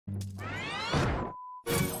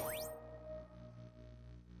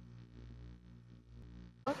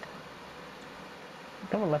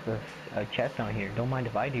Someone left a chest on here. Don't mind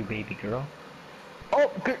if I do, baby girl.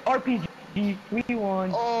 Oh, good RPG. We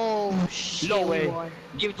won. Oh shit. No way. We won.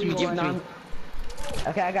 Give it to me, give it to me.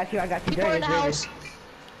 Okay, I got you. People There in it the is. house.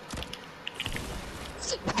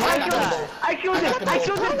 I killed him,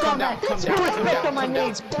 dumbass. Put respect on my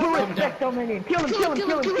name. Put respect on my name. Kill him.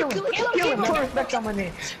 Put respect on my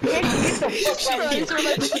name. Get the fuck out of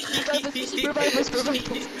here.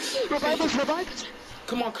 Revive us.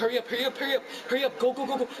 Come on, hurry up.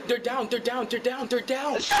 Go. They're down. Hurry up.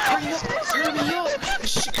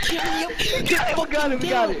 We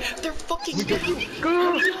got it. They're fucking down.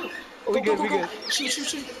 Go.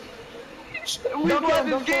 Shoot.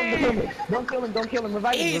 Don't kill him.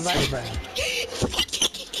 Revive him.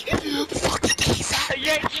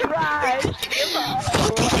 Yeah, try.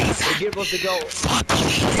 Give us the go.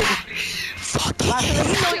 I'm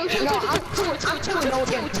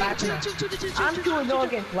 2-0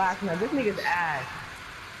 against Lassner. This nigga's ass.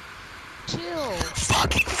 Chill. This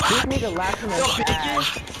nigga Lassner's ass.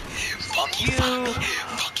 Fuck you.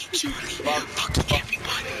 Fuck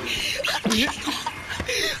everybody.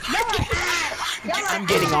 I'm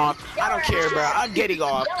getting off. I don't care, bro. I'm getting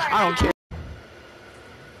off. I don't care.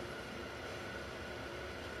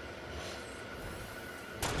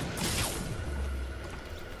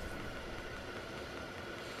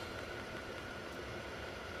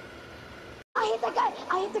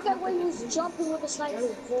 I hit the guy when he was jumping with a sniper.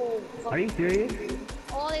 Oh, Are you serious?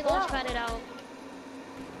 oh, they launch padded out.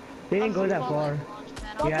 They didn't go that far.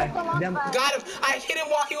 Yeah, them. Got him. I hit him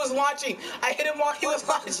while he was launching.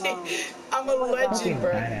 I'm a legend,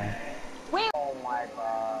 bro. Wait. Oh my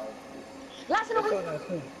god. Last over.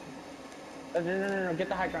 No. Get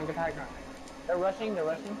the high ground. They're rushing.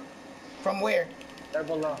 From where? They're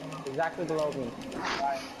below. Exactly below me.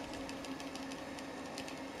 Right.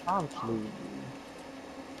 I'm sleepy.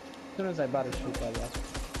 As soon as I about to shoot that last.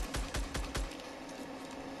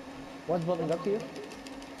 What's building up to you?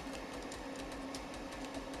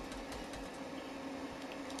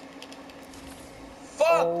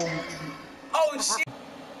 Fuck! Oh shit!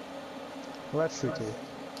 Well, that's true too.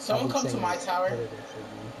 Someone come to my tower.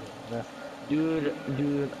 Dude,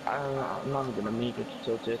 I'm not gonna make it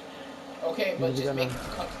tilted. Okay, but just make.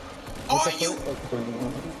 Oh, you!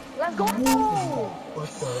 Let's go.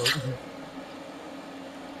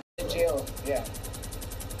 Jail, yeah.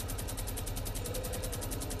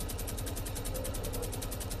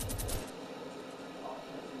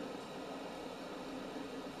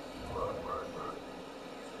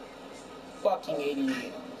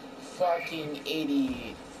 Fucking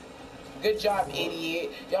idiot. Good job,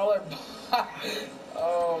 idiot. Y'all are.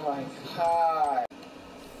 Oh my god.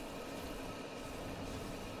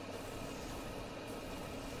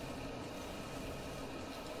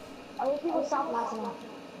 I will people stop last night.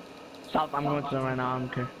 Stop, I'm going to them right now, I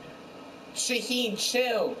don't care. Shaheen,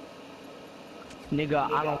 chill.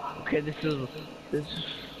 Nigga, I don't care, this is,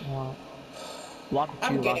 walk with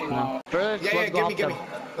I'm you, getting Lassner. off. First, Yeah, let's go give me.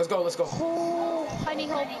 Let's go. Oh, I need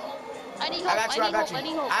help. I need help. I got you. I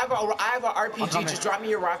have an RPG. Just drop me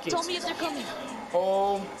your rockets. Tell me if they're coming.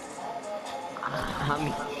 Oh. How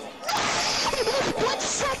many? 1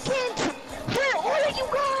 second. Where are you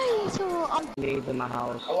guys? I'm Niggas in my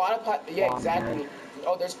house. A lot of yeah, exactly.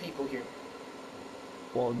 Oh, there's people here.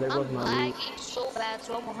 Well, there was no loot. lagging so bad,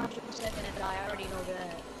 so I'm 100% gonna die. I already know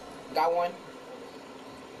that. Got one.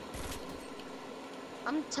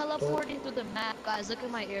 I'm teleporting through the map, guys. Look at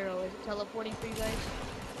my arrow. Is it teleporting for you guys?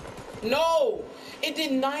 No! It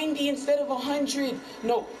did 90 instead of 100.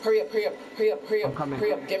 No, hurry up. I'm coming.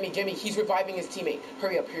 Hurry up, get me. He's reviving his teammate.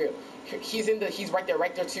 Hurry up. He's right there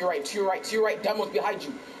to your right. Demo's behind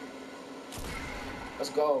you. Let's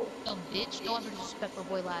go. Dumb bitch. Don't ever disrespect my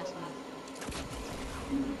boy last night.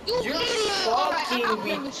 You're idiot! fucking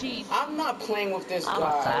Alright, weak. I'm not playing with this I'm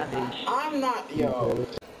guy. a savage. I'm not, yo.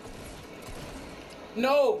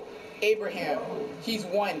 No, Abraham. He's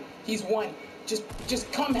one.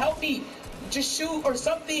 Just come help me. Just shoot or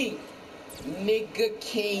something. Nigga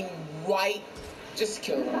came right. Just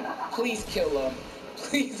kill him. Please kill him.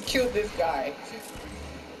 Please kill this guy.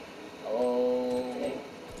 Oh.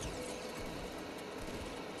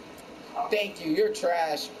 Thank you. You're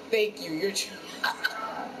trash. Thank you. You're trash.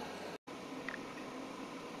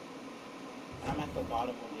 I'm at the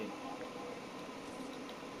bottom of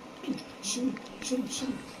it. Shoot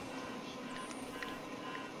him.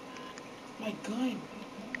 My gun.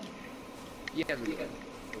 Yeah.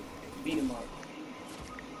 Beat him up.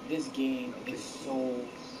 This game is so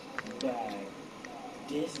bad.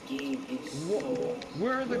 This game is so.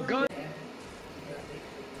 Where are the guns?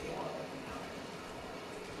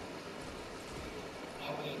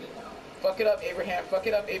 Fuck Fuck it up, Abraham. Fuck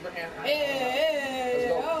it up, Abraham. Let's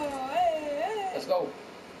go. Let's go.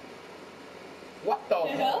 What the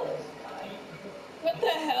hell? What the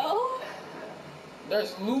hell?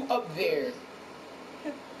 There's loot up there.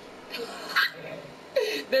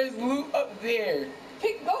 There's loot up there.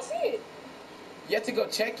 Go see it. You have to go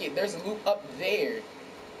check it. There's loot up there.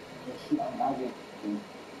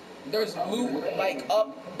 There's loot like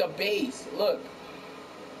up the base. Look.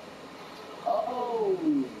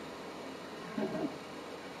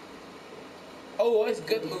 Oh, it's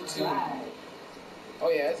good loot too. Oh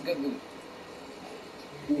yeah, it's good loot.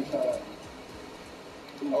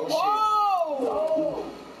 Oh shit.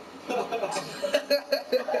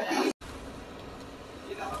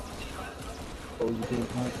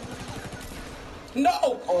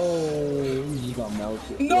 No! Oh, he got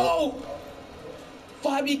melted. No!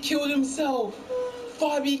 Fabi killed himself.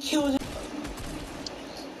 Fabi killed him.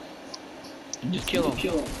 Just kill him.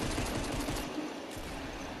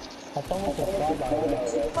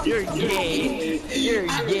 You're gay. You're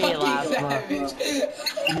gay, last month.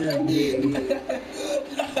 You're gay.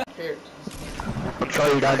 Here. I'll try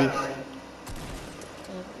you, daddy.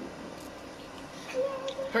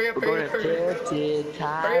 Hurry up, hurry up, hurry up. Hurry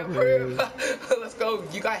up, hurry up. Let's go.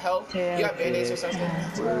 You got help? You got band-aids or something?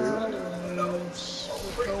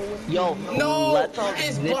 Yo, no, let's all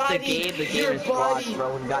his miss body, the game. The your game is body, squad,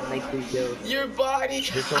 bro, and got nice 3 kills. Your body.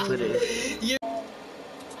 Just hope it is. Your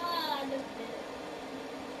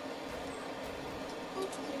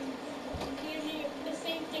The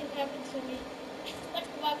same thing happened to me. Like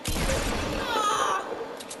my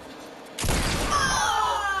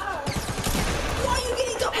Why are you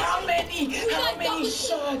getting double? How many? How many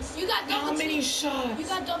shots? You got double How many team. shots? You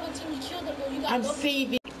got double team. You killed them. You got I'm double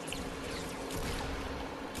saving.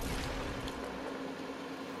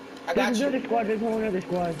 I got There's you. another squad, there's one other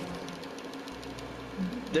squad.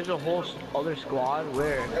 There's a whole other squad.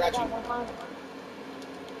 Where? I got you.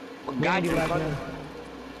 Guys, you I'm right coming.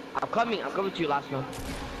 now. I'm coming to you, last one.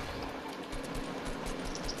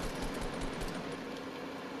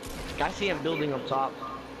 I see him building up top.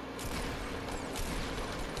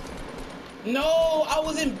 No, I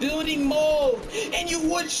was in building mode, and you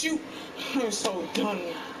would shoot. I'm so done.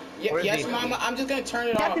 Yes, he? Mama. I'm just gonna turn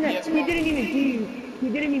it off. Captain, Yes, he Mama. didn't even see you. He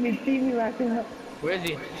didn't even see me last time. Where is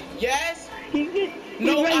he? Yes. He's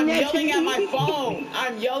No, right I'm next to yelling me. at my phone.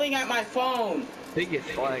 I'm yelling at my phone.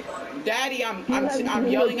 Biggest like. Daddy, I'm He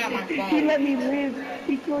yelling at my He phone. let me live.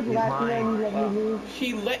 He killed He's last man. mine. He let me live.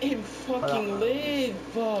 He let him fucking live.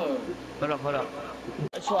 Hold up.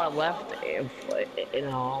 So I left and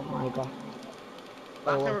oh my god.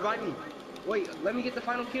 Last time, revive me. Wait, let me get the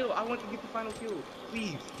final kill. I want to get the final kill.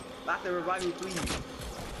 Please. Last time, revive me, please.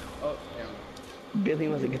 Oh, damn. Billy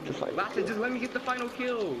wants to get the fight. Last time, just let me get the final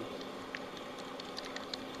kill.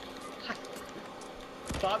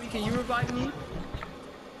 Bobby, can you revive me?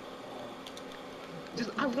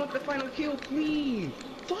 I want the final kill, please.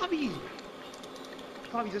 Bobby,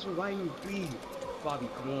 just revive me, please. Bobby,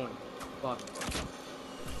 come on.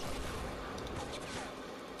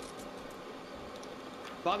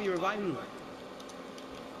 Bobby, revive me.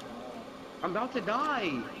 I'm about to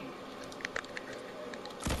die.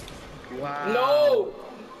 Wow. No.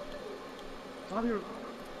 Bobby,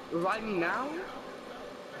 revive me now?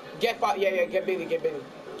 Get Billy.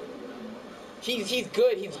 He's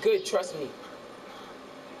good. Trust me.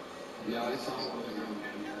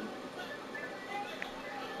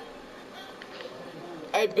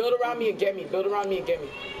 Hey, build around me and get me.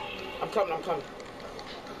 I'm coming.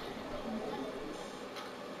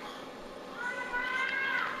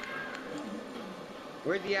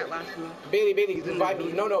 Where's he at, last one? Bailey, revive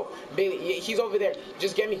me. No, Bailey, he's over there.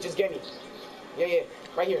 Just get me. Yeah,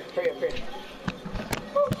 right here. Hurry up.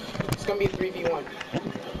 It's gonna be a 3v1.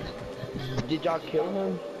 Did y'all kill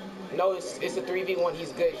him? No, it's a 3v1.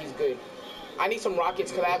 He's good. I need some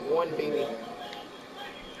rockets because I have one, Bailey.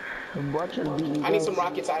 Watch him. I need some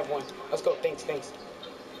rockets. I have one. Let's go. Thanks.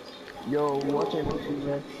 Yo, watch him,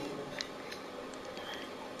 man.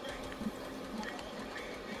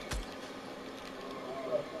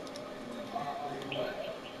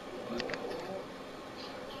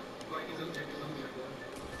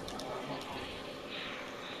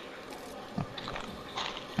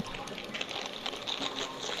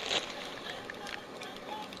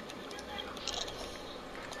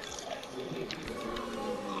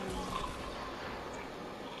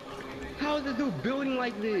 How is this dude building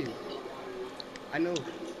like this? I know.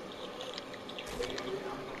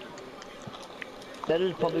 That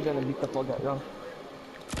is probably gonna beat the fuck out of him.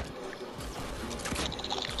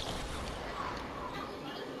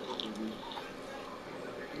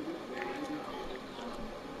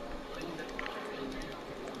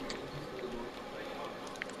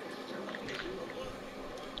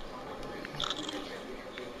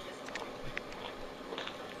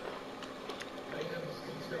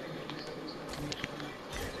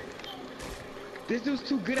 This dude's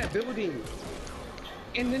too good at building.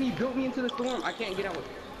 And then he built me into the storm. I can't get out.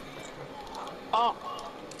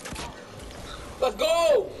 Let's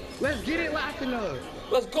go! Let's get it, Latina.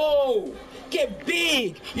 Let's go! Get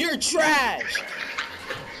big! You're trash!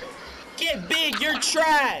 Get big! You're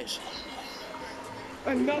trash!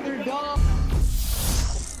 Another dog.